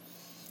sinner.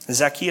 And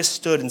Zacchaeus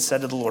stood and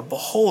said to the Lord,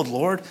 Behold,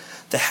 Lord,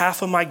 the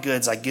half of my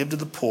goods I give to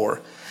the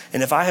poor,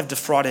 and if I have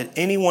defrauded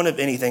anyone of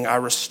anything, I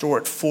restore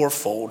it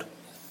fourfold.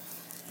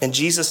 And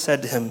Jesus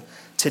said to him,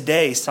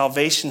 Today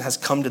salvation has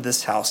come to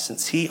this house,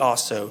 since he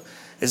also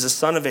is the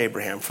son of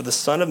Abraham, for the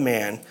Son of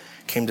Man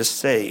came to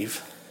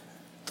save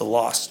the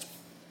lost.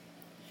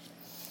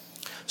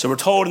 So we're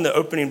told in the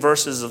opening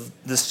verses of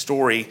this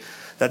story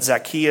that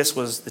Zacchaeus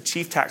was the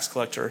chief tax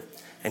collector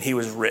and he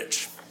was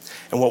rich.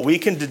 And what we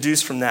can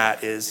deduce from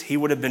that is he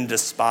would have been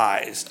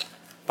despised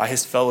by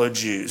his fellow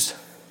Jews.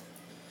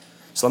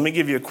 So let me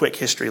give you a quick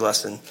history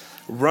lesson.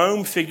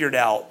 Rome figured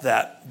out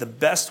that the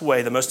best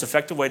way, the most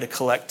effective way to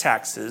collect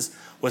taxes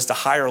was to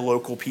hire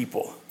local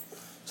people.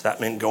 So that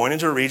meant going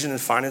into a region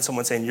and finding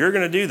someone saying, you're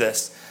going to do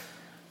this.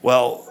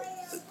 Well,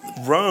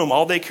 Rome,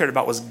 all they cared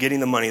about was getting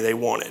the money they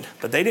wanted.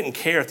 But they didn't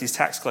care if these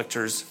tax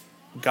collectors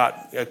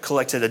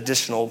collected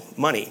additional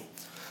money.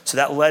 So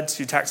that led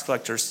to tax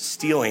collectors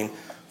stealing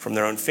from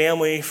their own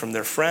family, from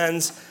their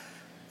friends.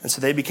 And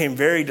so they became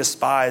very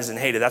despised and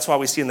hated. That's why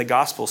we see in the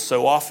gospel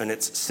so often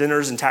it's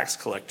sinners and tax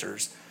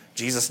collectors.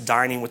 Jesus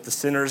dining with the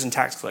sinners and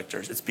tax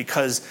collectors. It's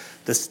because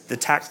the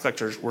tax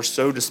collectors were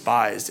so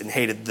despised and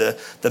hated.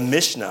 The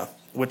Mishnah,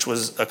 which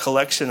was a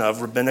collection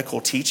of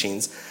rabbinical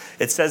teachings,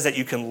 it says that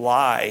you can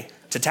lie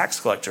to tax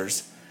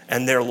collectors.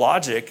 And their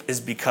logic is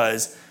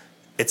because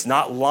it's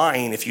not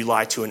lying if you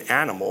lie to an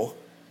animal,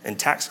 and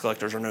tax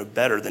collectors are no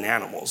better than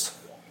animals.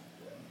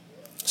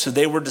 So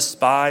they were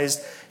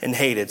despised and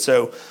hated.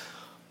 So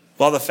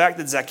while the fact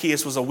that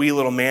Zacchaeus was a wee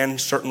little man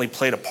certainly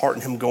played a part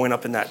in him going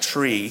up in that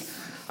tree,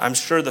 I'm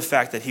sure the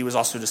fact that he was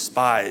also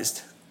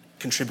despised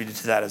contributed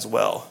to that as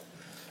well.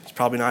 He's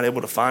probably not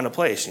able to find a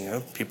place,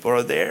 People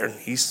are there, and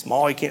he's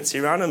small, he can't see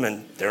around him,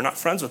 and they're not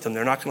friends with him.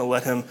 They're not going to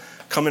let him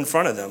come in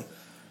front of them.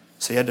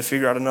 So he had to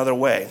figure out another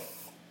way.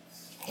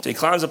 So he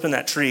climbs up in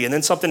that tree, and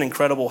then something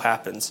incredible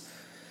happens.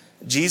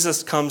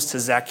 Jesus comes to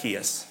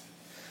Zacchaeus,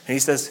 and he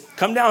says,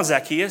 "Come down,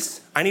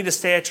 Zacchaeus. I need to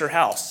stay at your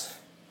house."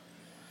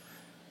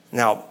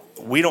 Now,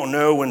 we don't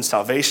know when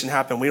salvation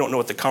happened. We don't know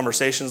what the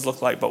conversations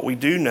look like, but we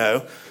do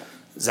know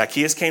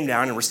Zacchaeus came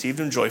down and received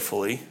him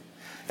joyfully.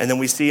 And then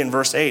we see in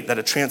verse 8 that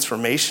a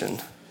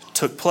transformation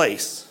took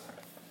place.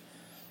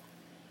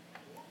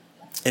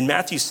 In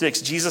Matthew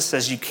 6, Jesus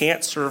says you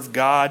can't serve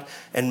God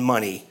and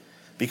money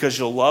because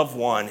you'll love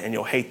one and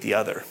you'll hate the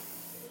other.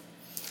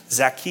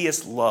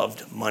 Zacchaeus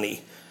loved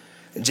money.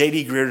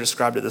 J.D. Greear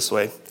described it this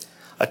way: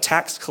 a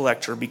tax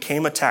collector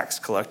became a tax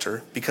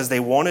collector because they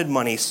wanted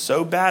money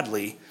so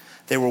badly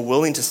they were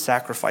willing to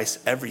sacrifice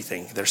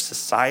everything, their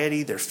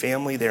society, their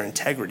family, their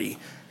integrity,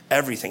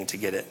 everything to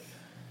get it.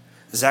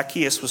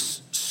 Zacchaeus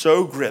was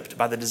so gripped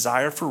by the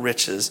desire for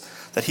riches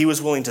that he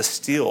was willing to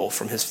steal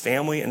from his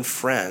family and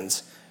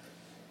friends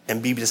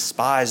and be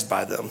despised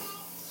by them.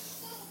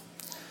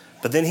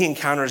 But then he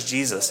encounters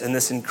Jesus, and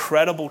this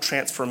incredible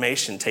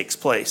transformation takes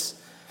place.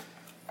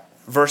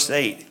 Verse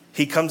 8,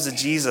 he comes to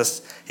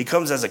Jesus. He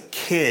comes as a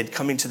kid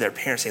coming to their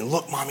parents saying,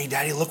 "Look, Mommy,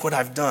 Daddy, look what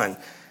I've done."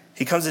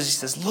 He comes and he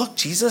says, "Look,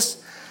 Jesus,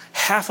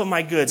 half of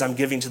my goods I'm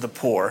giving to the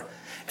poor.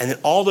 And then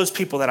all those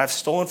people that I've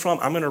stolen from,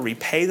 I'm going to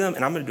repay them,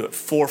 and I'm going to do it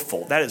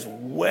fourfold." That is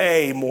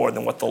way more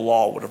than what the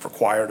law would have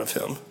required of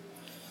him.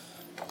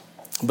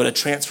 But a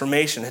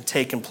transformation had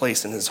taken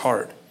place in his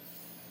heart.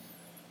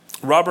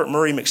 Robert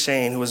Murray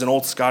McShane, who was an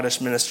old Scottish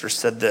minister,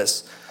 said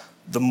this: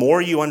 "The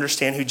more you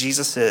understand who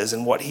Jesus is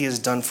and what he has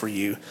done for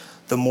you,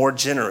 the more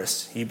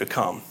generous you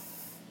become."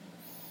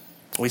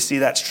 We see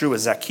that's true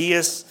with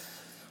Zacchaeus.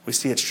 We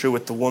see it's true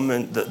with the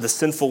woman, the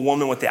sinful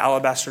woman with the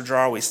alabaster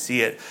jar. We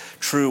see it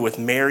true with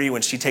Mary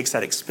when she takes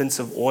that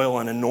expensive oil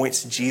and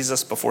anoints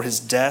Jesus before his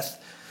death.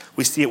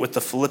 We see it with the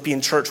Philippian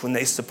church when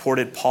they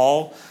supported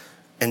Paul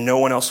and no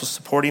one else was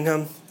supporting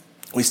him.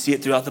 We see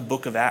it throughout the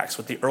book of Acts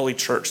with the early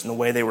church and the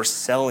way they were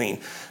selling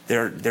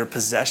their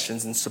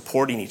possessions and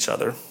supporting each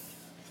other.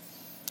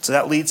 So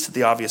that leads to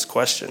the obvious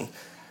question.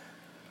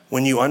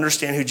 When you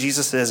understand who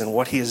Jesus is and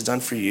what he has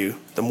done for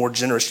you, the more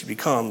generous you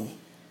become.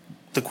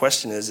 The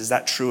question is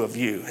that true of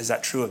you? Is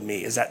that true of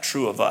me? Is that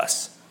true of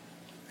us?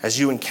 As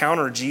you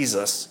encounter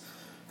Jesus,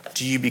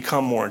 do you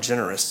become more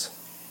generous?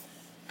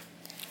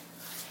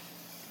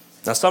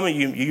 Now, some of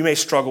you may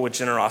struggle with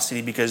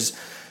generosity because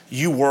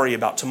you worry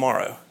about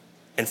tomorrow.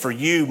 And for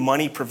you,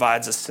 money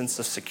provides a sense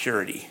of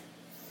security.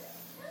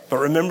 But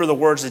remember the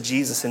words of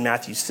Jesus in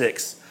Matthew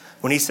 6,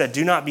 when he said,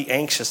 "Do not be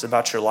anxious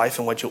about your life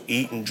and what you'll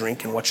eat and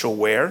drink and what you'll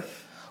wear.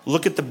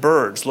 Look at the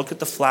birds, look at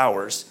the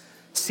flowers.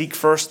 Seek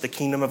first the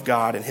kingdom of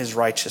God and his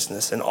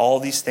righteousness, and all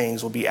these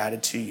things will be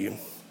added to you."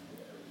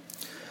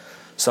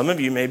 Some of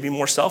you may be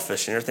more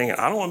selfish, and you're thinking,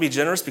 "I don't want to be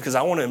generous because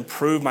I want to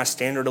improve my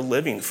standard of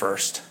living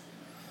first."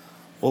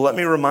 Well, let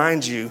me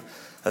remind you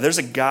that there's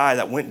a guy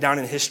that went down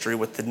in history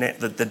with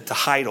the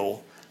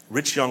title,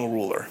 Rich Young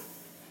Ruler.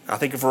 I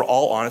think if we're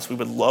all honest, we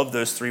would love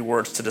those three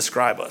words to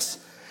describe us.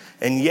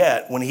 And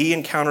yet, when he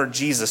encountered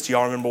Jesus, do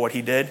y'all remember what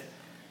he did?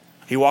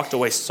 He walked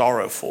away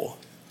sorrowful.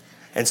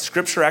 And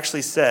Scripture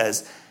actually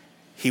says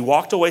he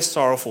walked away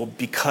sorrowful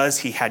because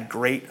he had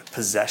great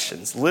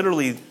possessions.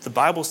 Literally, the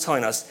Bible's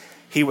telling us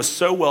he was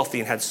so wealthy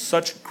and had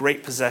such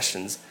great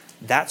possessions,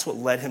 that's what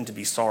led him to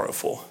be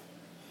sorrowful.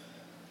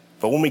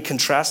 But when we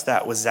contrast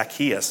that with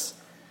Zacchaeus,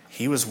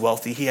 he was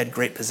wealthy, he had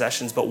great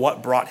possessions, but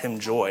what brought him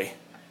joy?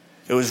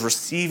 It was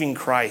receiving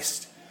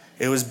Christ.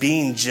 It was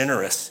being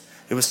generous.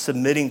 It was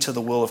submitting to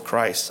the will of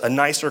Christ. A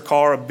nicer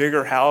car, a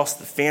bigger house,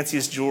 the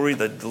fanciest jewelry,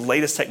 the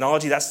latest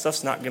technology, that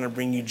stuff's not going to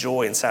bring you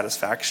joy and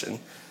satisfaction.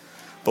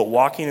 But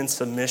walking in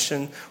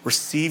submission,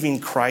 receiving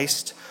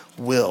Christ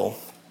will.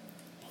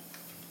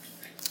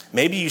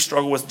 Maybe you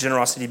struggle with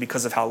generosity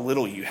because of how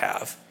little you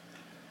have.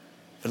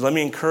 But let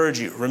me encourage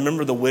you,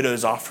 remember the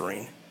widow's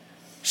offering.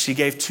 She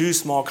gave 2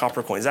 small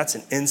copper coins. That's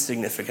an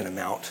insignificant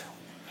amount.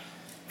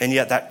 And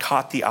yet that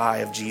caught the eye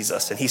of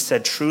Jesus. And he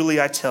said,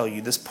 "Truly I tell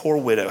you, this poor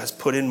widow has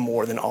put in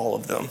more than all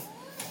of them."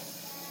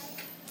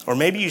 Or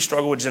maybe you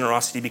struggle with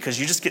generosity because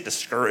you just get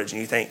discouraged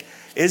and you think,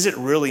 is it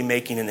really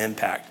making an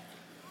impact?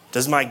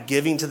 Does my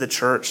giving to the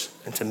church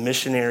and to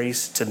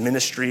missionaries, to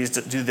ministries,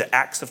 to do the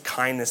acts of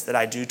kindness that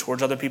I do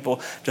towards other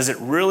people, does it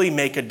really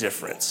make a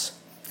difference?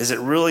 Is it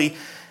really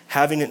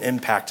having an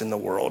impact in the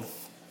world?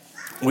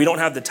 We don't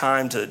have the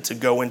time to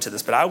go into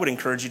this, but I would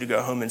encourage you to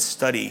go home and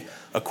study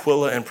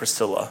Aquila and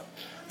Priscilla.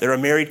 They're a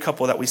married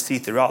couple that we see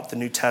throughout the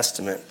New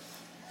Testament.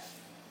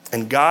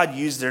 And God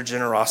used their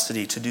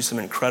generosity to do some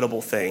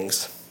incredible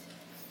things.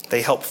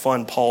 They helped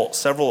fund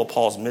several of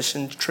Paul's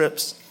mission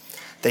trips.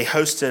 They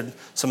hosted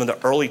some of the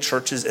early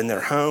churches in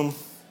their home.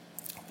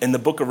 In the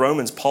book of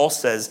Romans, Paul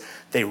says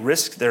they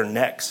risked their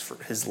necks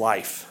for his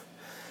life.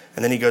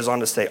 And then he goes on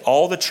to say,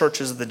 all the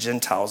churches of the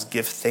Gentiles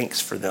give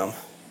thanks for them.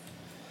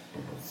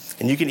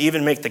 And you can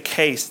even make the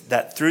case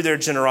that through their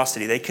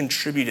generosity, they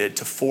contributed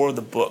to 4 of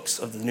the books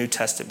of the New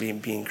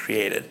Testament being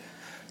created.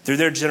 Through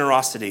their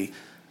generosity,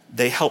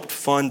 they helped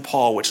fund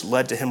Paul, which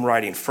led to him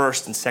writing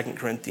 1st and 2nd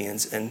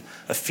Corinthians and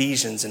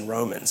Ephesians and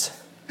Romans.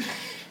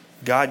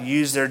 God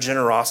used their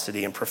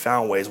generosity in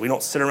profound ways. We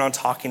don't sit around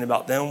talking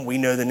about them. We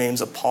know the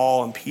names of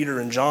Paul and Peter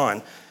and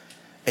John,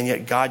 and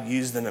yet God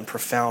used them in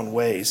profound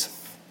ways.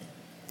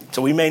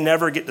 So we may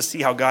never get to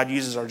see how God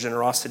uses our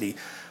generosity,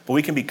 but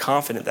we can be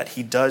confident that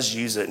he does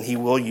use it, and he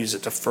will use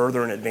it to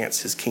further and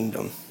advance his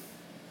kingdom.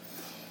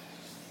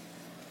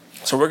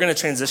 So we're going to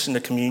transition to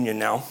communion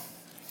now.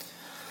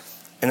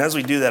 And as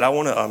we do that, I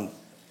want to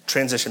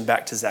transition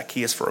back to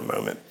Zacchaeus for a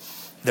moment.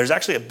 There's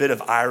actually a bit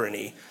of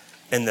irony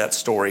in that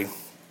story.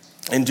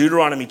 In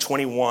Deuteronomy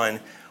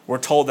 21, we're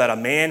told that a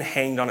man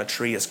hanged on a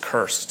tree is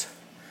cursed.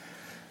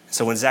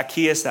 So when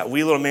Zacchaeus, that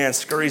wee little man,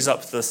 scurries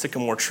up to the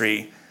sycamore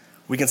tree,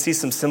 we can see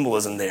some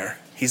symbolism there.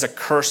 He's a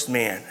cursed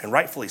man, and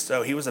rightfully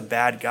so. He was a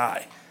bad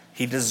guy.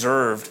 He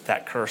deserved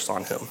that curse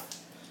on him.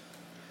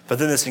 But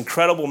then this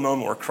incredible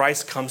moment where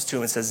Christ comes to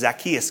him and says,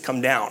 Zacchaeus, come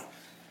down.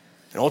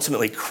 And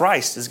ultimately,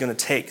 Christ is going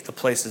to take the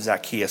place of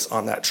Zacchaeus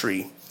on that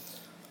tree.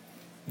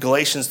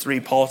 Galatians 3,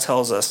 Paul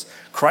tells us,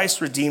 Christ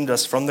redeemed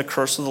us from the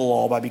curse of the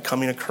law by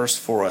becoming a curse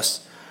for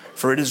us.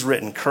 For it is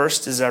written,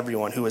 cursed is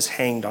everyone who is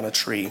hanged on a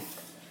tree.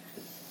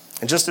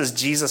 And just as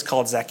Jesus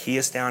called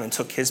Zacchaeus down and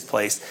took his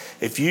place,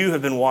 if you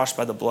have been washed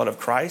by the blood of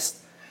Christ,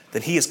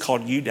 then he has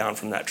called you down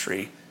from that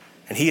tree,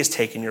 and he has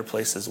taken your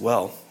place as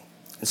well.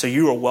 And so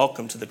you are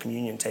welcome to the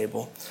communion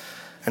table.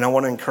 And I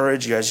want to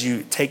encourage you as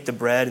you take the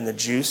bread and the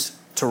juice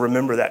to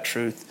remember that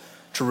truth,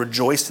 to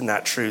rejoice in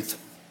that truth.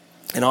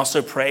 And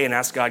also pray and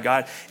ask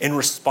God, in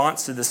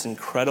response to this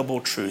incredible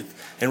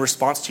truth, in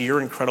response to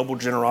your incredible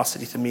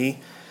generosity to me,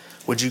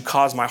 would you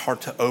cause my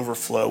heart to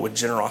overflow with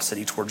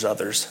generosity towards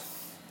others?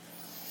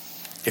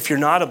 If you're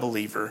not a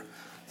believer,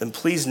 then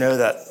please know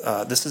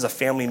that this is a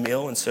family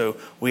meal, and so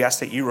we ask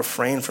that you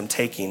refrain from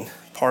taking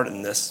part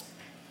in this.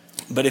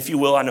 But if you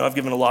will, I know I've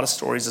given a lot of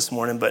stories this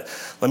morning, but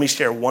let me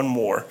share one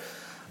more.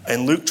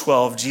 In Luke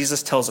 12,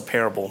 Jesus tells a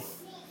parable.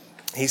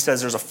 He says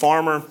there's a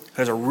farmer who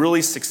has a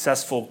really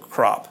successful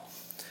crop.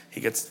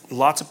 He gets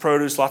lots of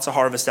produce, lots of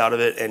harvest out of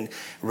it, and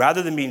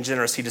rather than being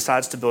generous, he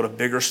decides to build a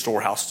bigger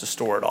storehouse to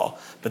store it all.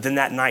 But then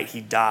that night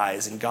he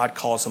dies, and God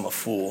calls him a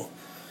fool.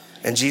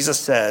 And Jesus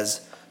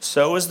says,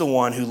 so is the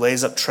one who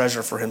lays up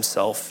treasure for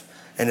himself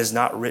and is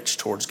not rich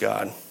towards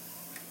God.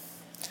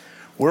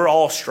 We're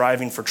all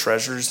striving for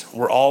treasures.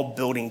 We're all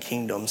building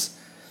kingdoms.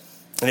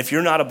 And if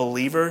you're not a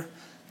believer,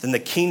 then the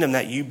kingdom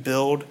that you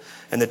build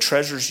and the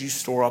treasures you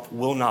store up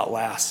will not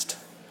last.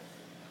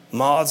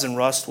 Moths and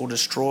rust will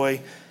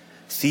destroy.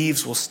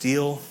 Thieves will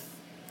steal.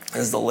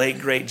 As the late,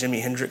 great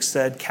Jimi Hendrix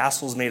said,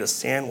 castles made of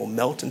sand will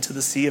melt into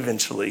the sea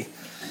eventually.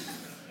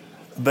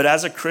 But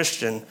as a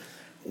Christian,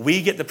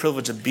 we get the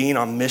privilege of being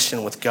on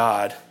mission with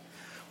God,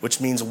 which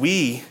means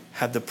we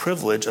have the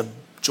privilege of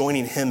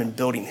joining him in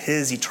building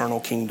his eternal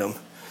kingdom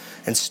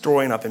and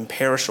storing up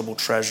imperishable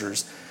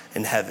treasures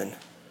in heaven.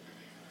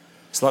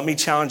 So let me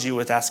challenge you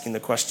with asking the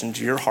question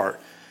to your heart.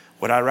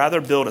 Would I rather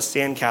build a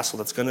sandcastle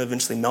that's going to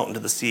eventually melt into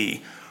the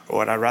sea, or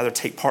would I rather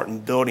take part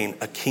in building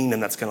a kingdom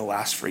that's going to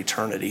last for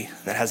eternity,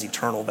 that has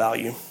eternal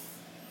value?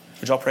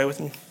 Would y'all pray with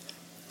me?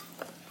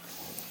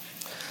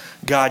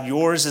 God,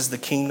 yours is the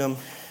kingdom,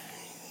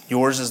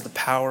 yours is the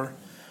power,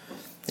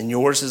 and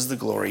yours is the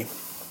glory.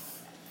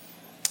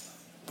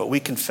 But we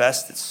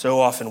confess that so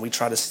often we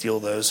try to steal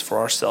those for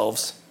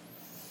ourselves.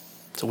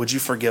 So would you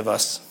forgive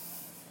us?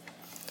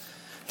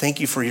 Thank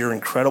you for your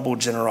incredible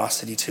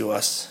generosity to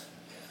us.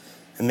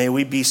 And may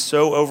we be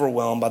so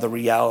overwhelmed by the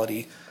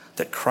reality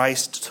that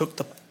Christ took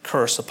the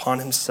curse upon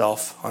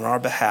himself on our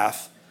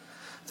behalf,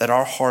 that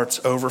our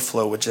hearts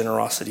overflow with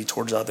generosity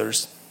towards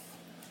others.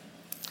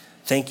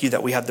 Thank you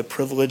that we have the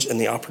privilege and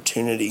the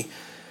opportunity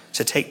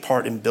to take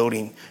part in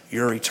building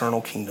your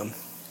eternal kingdom.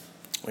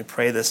 We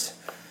pray this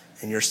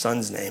in your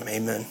Son's name.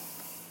 Amen.